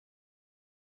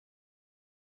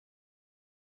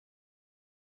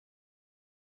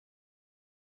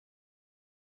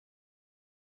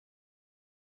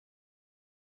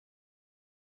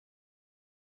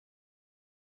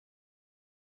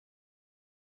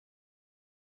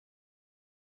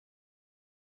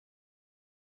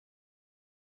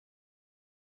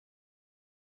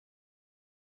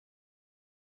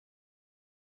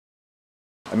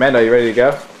Amanda, are you ready to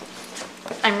go?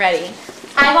 I'm ready.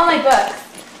 I have all my books.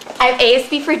 I have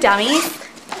ASB for Dummies,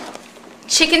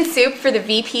 Chicken Soup for the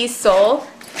VP's Soul,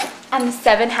 and the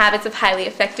 7 Habits of Highly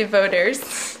Effective Voters.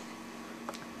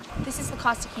 This is the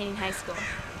Costa Canyon High School.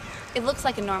 It looks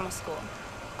like a normal school,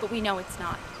 but we know it's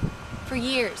not. For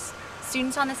years,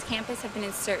 students on this campus have been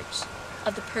in search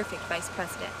of the perfect vice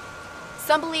president.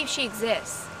 Some believe she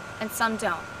exists, and some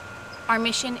don't. Our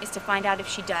mission is to find out if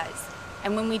she does,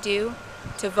 and when we do,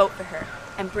 to vote for her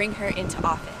and bring her into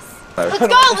office. Let's go in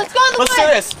the woods! Let's do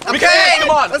this! Okay. We can!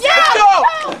 Come on! Let's go!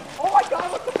 Oh my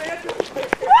god, what's the man doing?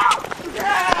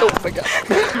 Yeah. Oh my god.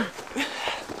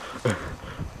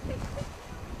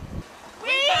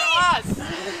 Us!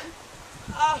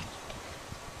 I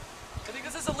think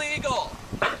this is illegal.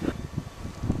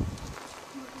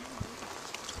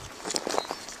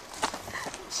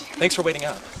 Thanks for waiting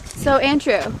up. So,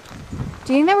 Andrew,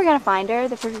 do you think that we're gonna find her,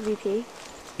 the perfect VP?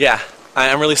 Yeah,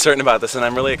 I'm really certain about this, and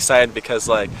I'm really excited because,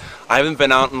 like, I haven't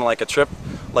been out on like a trip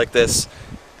like this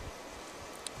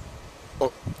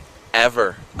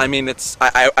ever. I mean,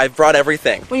 I've brought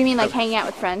everything. What do you mean, like hanging out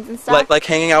with friends and stuff? Like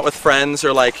hanging out with friends,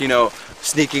 or like, you know,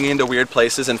 sneaking into weird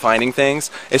places and finding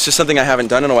things. It's just something I haven't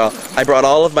done in a while. I brought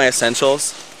all of my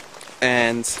essentials,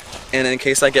 and in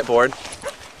case I get bored,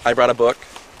 I brought a book.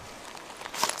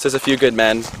 It says A Few Good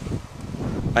Men.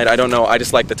 I don't know, I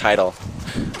just like the title.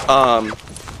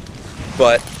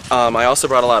 But I also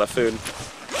brought a lot of food,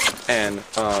 and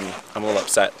I'm a little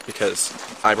upset because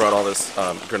I brought all this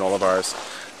granola bars,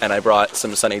 and I brought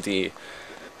some Sunny D,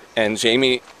 and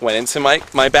Jamie went into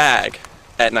my bag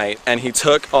at night, and he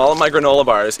took all of my granola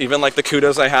bars, even like the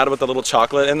Kudos I had with the little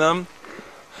chocolate in them,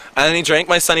 and then he drank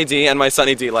my Sunny D and my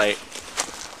Sunny D Light.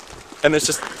 And there's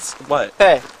just, what?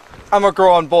 Hey, I'm a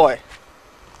grown boy.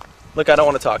 Look, I don't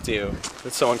want to talk to you.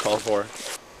 It's so uncalled for.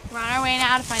 We're on our way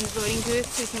now to find the voting booth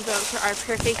so we can vote for our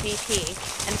perfect VP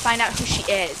and find out who she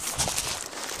is.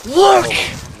 Look!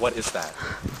 Oh, what is that?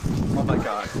 Oh my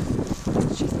god.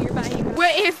 She's nearby.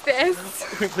 What is this?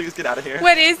 Can we please get out of here?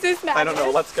 What is this, Matt? I don't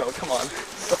know. Let's go. Come on.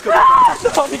 Let's go.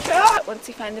 Oh my god! Once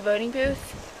we find the voting booth,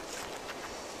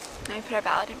 now we put our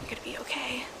ballot in, we're gonna be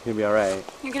okay. You'll be alright.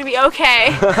 You're gonna be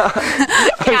okay.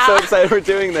 I'm so excited we're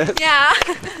doing this. Yeah.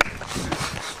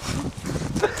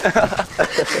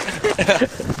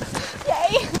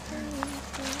 Yay!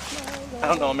 I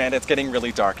don't know, Amanda. It's getting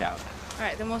really dark out.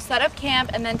 Alright, then we'll set up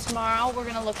camp, and then tomorrow we're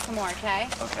gonna look for more, okay?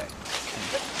 Okay.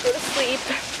 Let's go to sleep.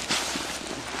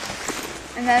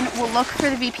 And then we'll look for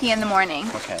the VP in the morning.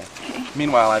 Okay.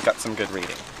 Meanwhile, I've got some good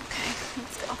reading. Okay,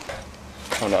 let's go.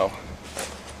 Oh no.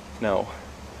 No.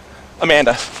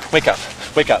 Amanda, wake up.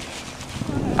 Wake up.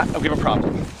 We have a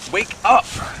problem. Wake up!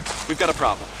 We've got a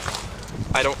problem.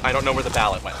 I don't know where the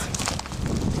ballot went.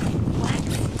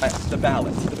 What? The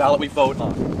ballot we vote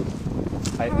on.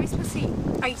 How are we supposed to?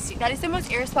 Are you serious? That is the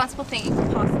most irresponsible thing you could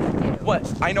possibly do.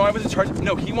 What? I know I was in charge.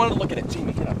 No, he wanted to look at it.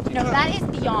 Jamie, get up. Jamie. No, that is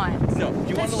beyond. No,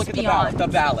 he wanted to look at beyond. the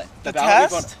ballot. The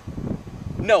ballot. test?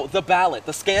 No, the ballot.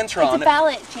 The Scantron. It's a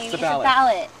ballot, Jamie. It's a It's ballot. a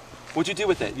ballot. What'd you do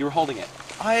with it? You were holding it.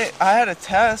 I had a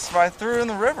test, but I threw it in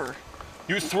the river.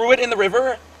 You threw it in the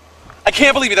river? I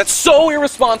can't believe you. That's so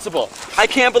irresponsible. I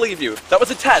can't believe you. That was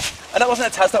a test. And that wasn't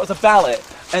a test, that was a ballot.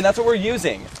 And that's what we're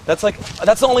using. That's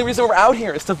the only reason we're out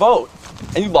here is to vote.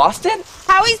 And you lost it?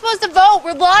 How are we supposed to vote?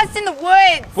 We're lost in the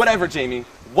woods. Whatever, Jamie.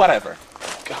 Whatever.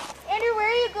 God. Andrew, where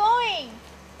are you going?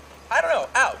 I don't know.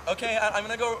 Out, okay? I'm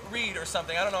gonna go read or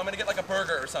something. I don't know. I'm gonna get like a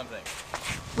burger or something.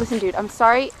 Listen, dude, I'm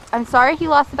sorry. I'm sorry he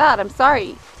lost the ballot. I'm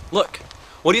sorry. Look,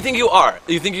 what do you think you are?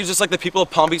 You think you're just like the people of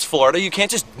Palm Beach, Florida? You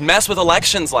can't just mess with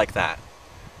elections like that.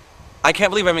 I can't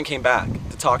believe I haven't came back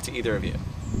to talk to either of you.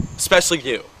 Especially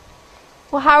you.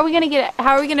 Well, how are we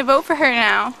gonna vote for her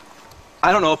now?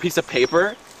 I don't know, a piece of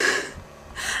paper?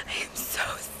 I'm so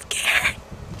scared.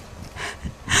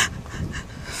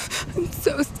 I'm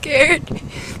so scared.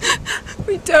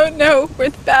 We don't know where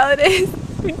the ballot is.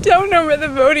 We don't know where the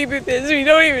voting booth is. We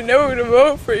don't even know who to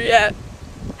vote for yet.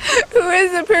 Who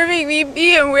is the perfect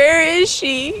VP and where is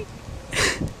she?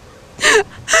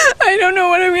 I don't know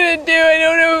what I'm gonna do. I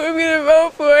don't know who I'm gonna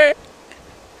vote for.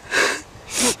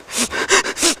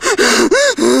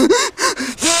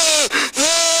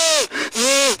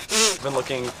 Been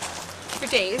looking For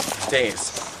days.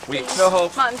 days, weeks, no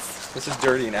hope. Months. This is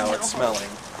dirty now, it's smelling.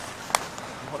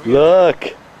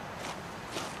 Look!